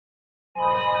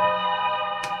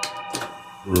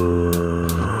And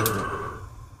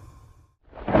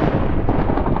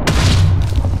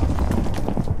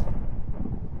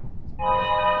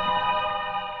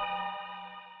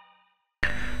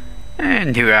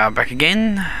here we are back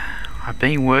again. I've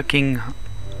been working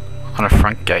on a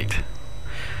front gate,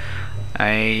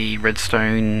 a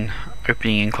redstone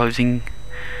opening and closing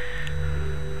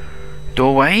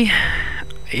doorway.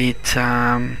 It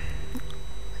has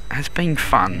been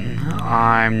fun.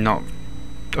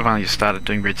 I've only just started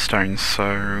doing redstone,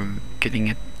 so getting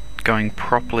it going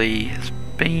properly has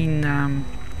been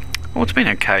well, it's been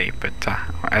okay, but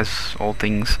as all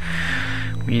things,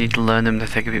 we need to learn them to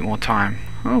take a bit more time.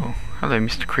 Oh, hello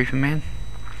Mr. Creeper Man.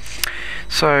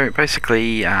 So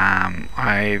basically I'm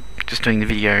just doing the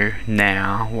video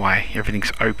now why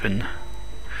everything's open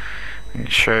and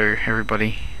show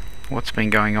everybody what's been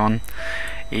going on.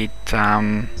 It's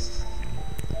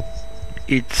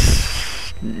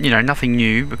nothing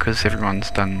new because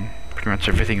everyone's done pretty much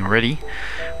everything already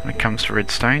when it comes to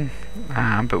redstone,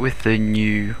 but with the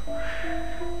new,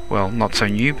 well, not so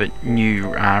new, but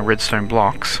new redstone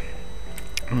blocks,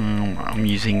 I'm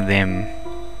using them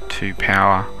to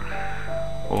power,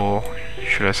 or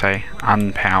should I say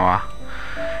unpower,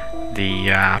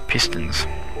 the pistons.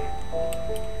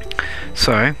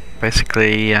 So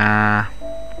basically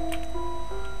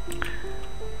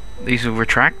these will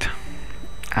retract.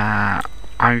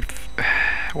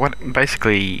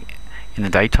 Basically in the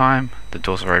daytime the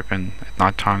doors are open, at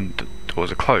night time the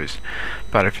doors are closed,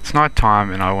 but if it's night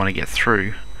time and I want to get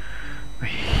through, I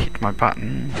hit my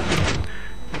button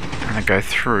and I go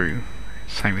through.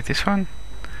 Same with this one.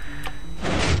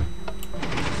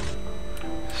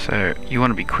 So you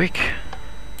want to be quick,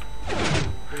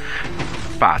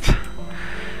 but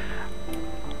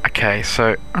okay,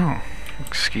 so oh,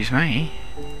 excuse me.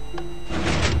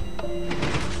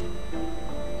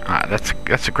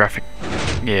 That's a graphic.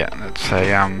 Yeah, that's a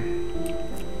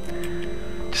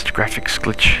just a graphics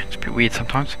glitch. It's a bit weird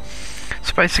sometimes.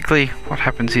 So basically, what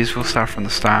happens is we'll start from the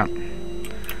start.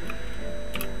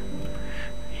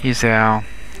 Here's our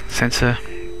sensor,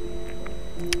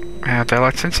 our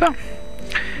daylight sensor,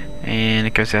 and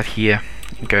it goes out here.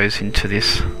 It goes into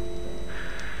this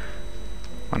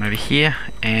one over here,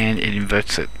 and it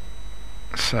inverts it.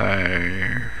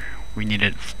 So we need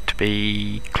it to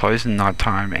be closed in night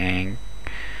time and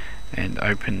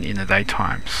open in the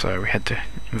daytime. So we had to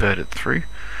invert it through,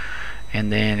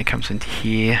 and then it comes into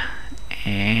here,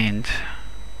 and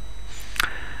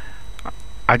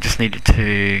I just needed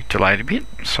to delay it a bit,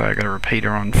 so I got a repeater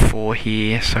on 4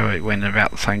 here, so it went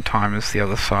about the same time as the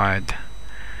other side.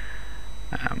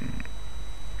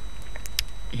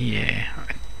 Yeah,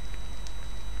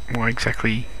 why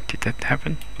exactly did that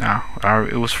happen? No,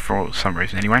 it was for some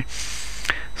reason anyway.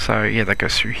 So yeah, that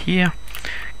goes through here,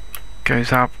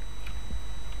 goes up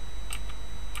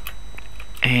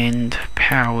and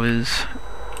powers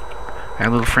our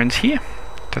little friends here,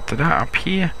 up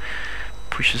here,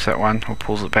 pushes that one or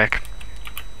pulls it back,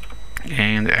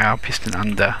 and our piston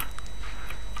under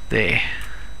there.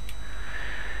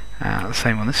 The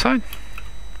same on this side.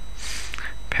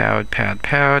 Powered.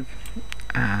 The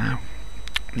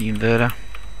inverter.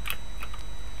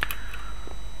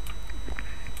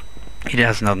 It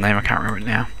has another name, I can't remember it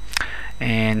now.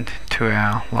 And to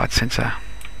our light sensor.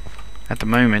 At the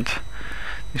moment,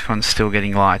 this one's still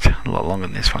getting light a lot longer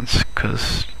than this one's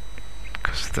because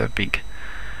the big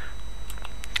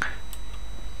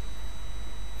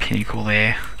pinnacle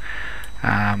there.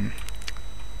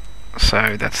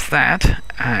 So that's that.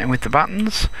 And with the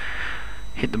buttons,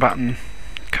 hit the button,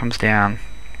 comes down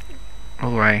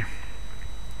all the way,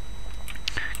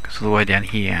 goes all the way down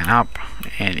here and up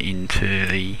and into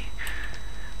the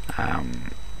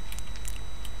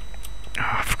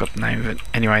I forgot the name of it.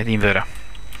 Anyway, the inverter,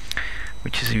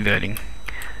 which is inverting.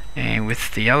 And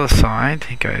with the other side,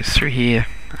 it goes through here,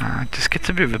 just gets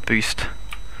a bit of a boost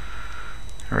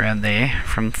around there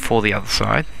for the other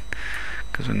side,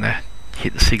 because when they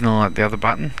hit the signal at the other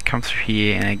button, it comes through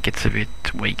here and it gets a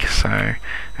bit weak, so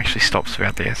actually stops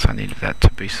about there, so I needed that to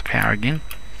boost the power again.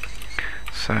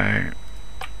 So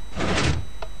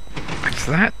that's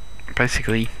that.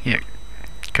 Basically, yeah,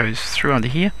 goes through under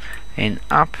here and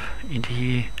up into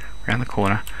here around the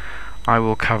corner. I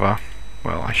will cover,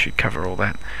 well, I should cover all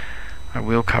that. I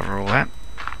will cover all that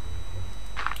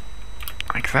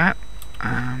like that.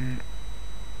 I'm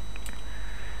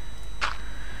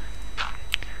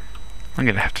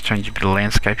going to have to change a bit of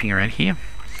landscaping around here.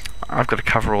 I've got to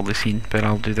cover all this in, but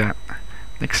I'll do that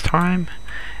next time,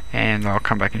 and I'll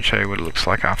come back and show you what it looks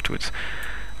like afterwards.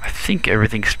 I think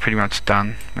everything's pretty much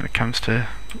done when it comes to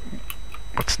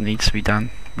what needs to be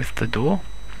done with the door.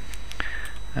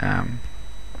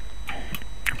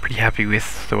 pretty happy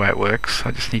with the way it works.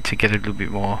 I just need to get a little bit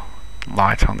more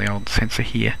light on the old sensor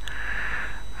here.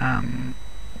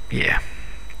 Yeah.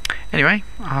 Anyway,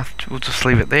 we'll just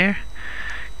leave it there,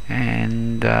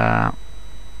 and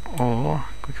or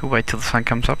we could wait till the sun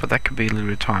comes up, but that could be a little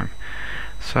bit of time.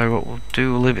 So what we'll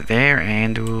do, we'll leave it there,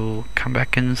 and we'll come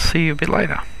back and see you a bit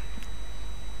later.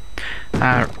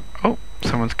 Oh,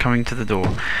 someone's coming to the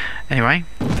door. Anyway,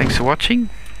 thanks for watching,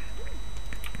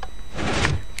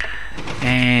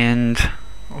 and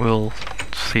we'll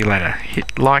see you later.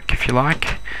 Hit like if you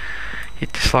like,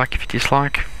 hit dislike if you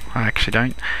dislike. I actually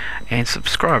don't. And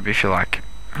subscribe if you like.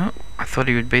 Oh, I thought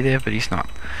he would be there, but he's not.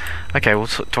 Okay, we'll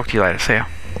talk to you later. See ya.